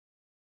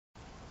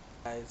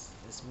Guys,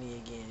 it's me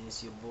again.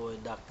 It's your boy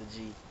Dr.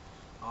 G.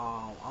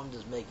 I'm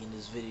just making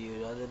this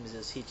video. Let me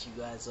just hit you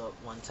guys up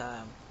one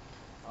time.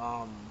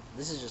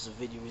 This is just a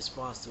video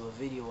response to a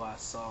video I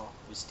saw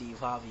with Steve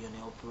Harvey on the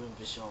Oprah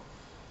Winfrey show.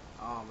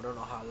 I don't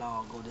know how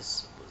long ago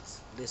this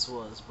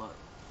was, but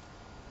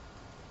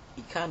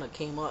it kind of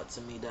came out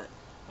to me that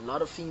a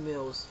lot of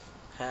females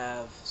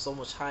have so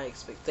much high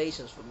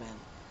expectations for men,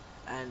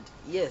 and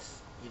yes,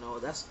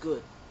 that's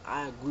good.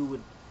 I agree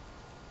with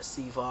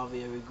Steve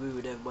Harvey. I agree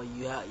with everybody.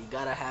 You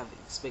gotta have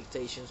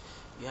expectations.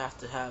 You have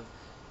to have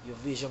your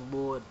vision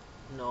board.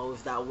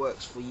 If that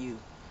works for you.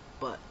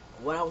 But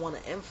what I want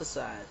to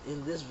emphasize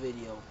in this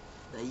video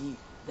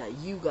that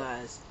you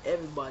guys,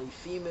 everybody,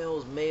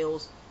 females,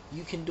 males,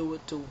 you can do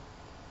it too,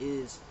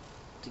 is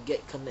to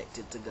get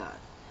connected to God.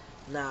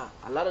 Now,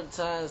 a lot of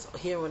times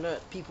here on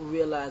earth, people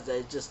realize that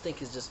it's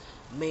just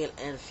male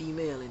and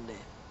female in there.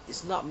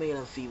 It's not male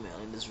and female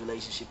in this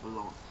relationship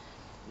alone.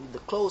 The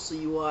closer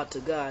you are to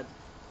God,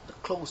 the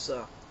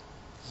closer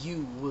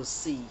you will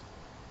see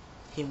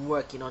Him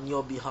working on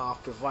your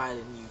behalf,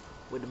 providing you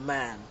with the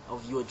man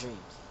of your dreams.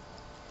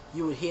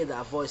 You will hear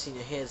that voice in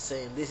your head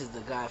saying, "This is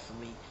the guy for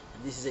me,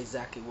 and this is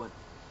exactly what."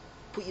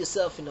 Put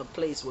yourself in a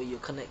place where you're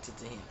connected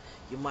to Him.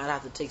 You might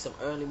have to take some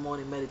early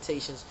morning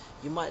meditations.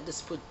 You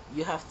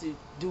have to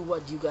do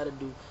what you got to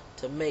do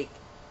to make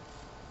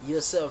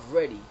yourself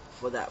ready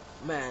for that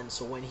man,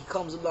 so when he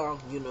comes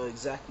along, you know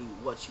exactly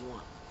what you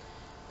want.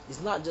 It's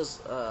not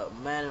just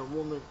man and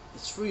woman.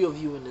 It's three of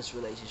you in this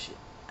relationship,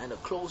 and the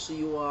closer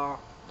you are,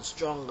 the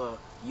stronger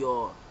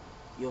your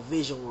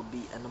vision will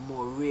be, and the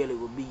more real it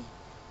will be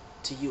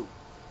to you.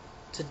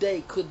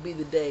 Today could be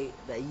the day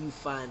that you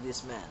find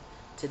this man.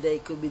 Today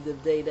could be the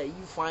day that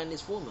you find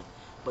this woman,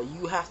 but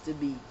you have to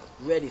be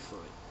ready for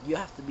it. You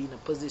have to be in a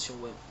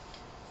position where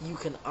you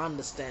can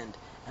understand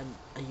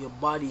and your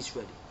body's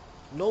ready.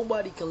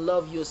 Nobody can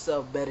love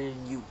yourself better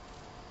than you.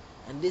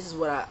 And this is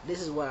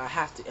what I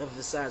have to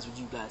emphasize with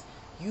you guys.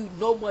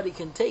 Nobody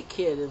can take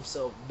care of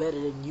themselves better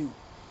than you.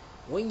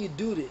 When you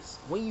do this,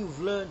 when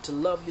you've learned to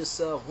love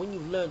yourself, when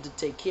you've learned to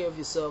take care of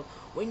yourself,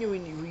 when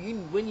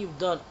you've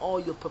done all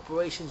your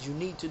preparations you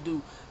need to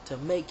do to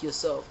make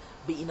yourself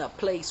be in a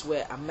place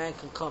where a man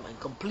can come and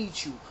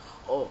complete you,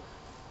 or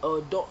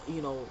don't,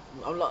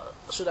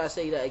 should I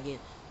say that again?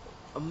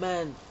 A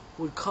man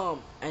would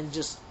come and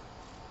just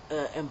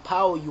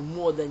empower you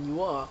more than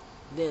you are,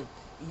 then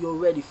you're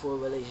ready for a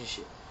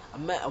relationship.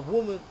 A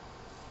woman,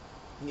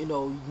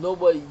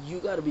 you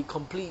gotta be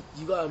complete.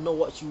 You gotta know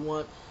what you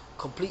want,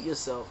 complete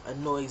yourself,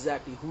 and know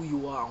exactly who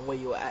you are and where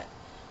you're at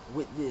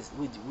with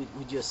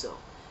yourself.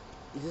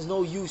 There's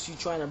no use you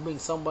trying to bring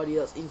somebody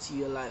else into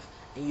your life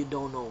and you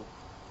don't know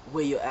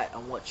where you're at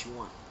and what you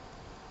want.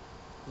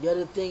 The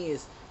other thing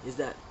is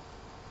that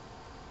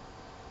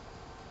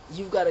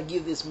you've got to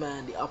give this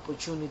man the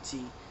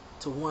opportunity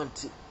to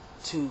want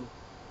to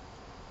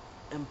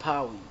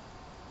empower you.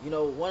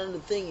 One of the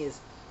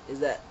things is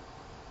that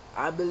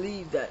I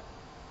believe that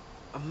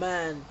a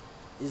man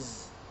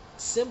is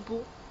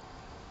simple.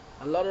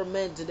 A lot of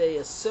men today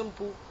are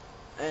simple,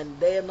 and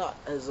they are not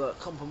as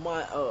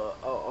compromise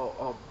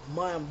or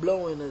mind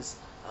blowing as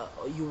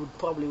you would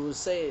probably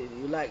say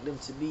you like them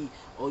to be,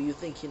 or you're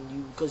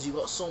thinking because you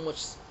got so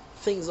much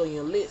things on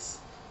your list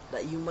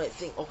that you might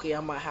think, okay,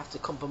 I might have to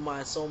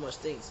compromise so much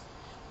things.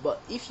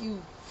 But if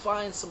you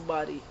find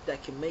somebody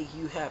that can make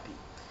you happy,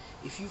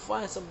 if you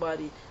find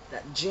somebody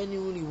that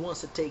genuinely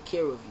wants to take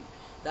care of you,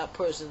 that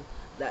person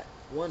that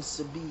wants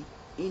to be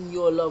in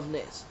your love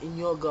nest, in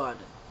your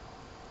garden,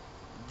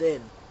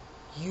 then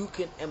you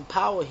can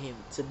empower him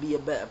to be a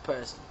better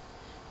person.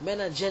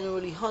 Men are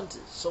generally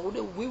hunters, so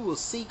we will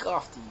seek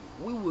after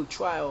you. We will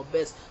try our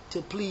best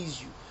to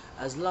please you,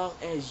 as long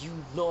as you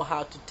know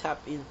how to tap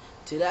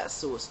into that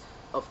source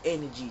of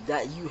energy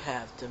that you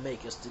have to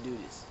make us to do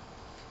this.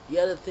 The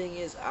other thing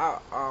is,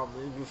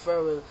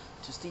 referring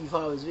to Steve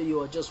Harvey's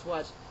video I just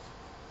watched,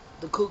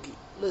 the cookie.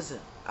 Listen,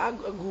 I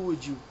agree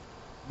with you,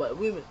 but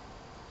women,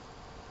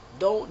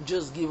 don't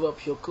just give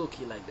up your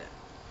cookie like that.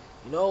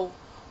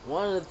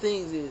 One of the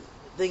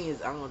thing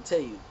is I'm gonna tell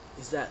you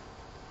is that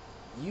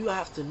you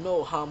have to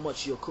know how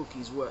much your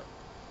cookie's worth.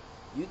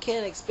 You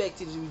can't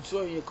expect it to be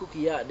throwing your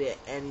cookie out there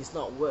and it's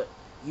not worth.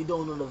 You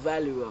don't know the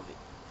value of it.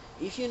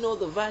 If you know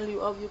the value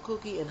of your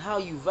cookie and how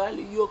you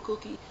value your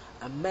cookie,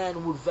 a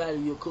man would value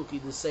your cookie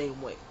the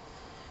same way.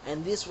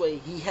 And this way,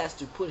 he has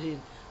to put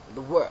in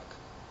the work.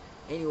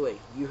 Anyway,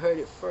 you heard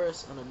it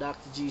first on the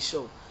Dr. G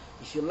show.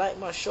 If you like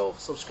my show,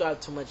 subscribe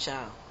to my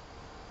channel.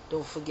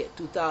 Don't forget,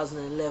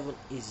 2011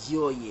 is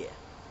your year,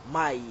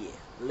 my year.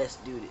 Let's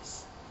do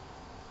this.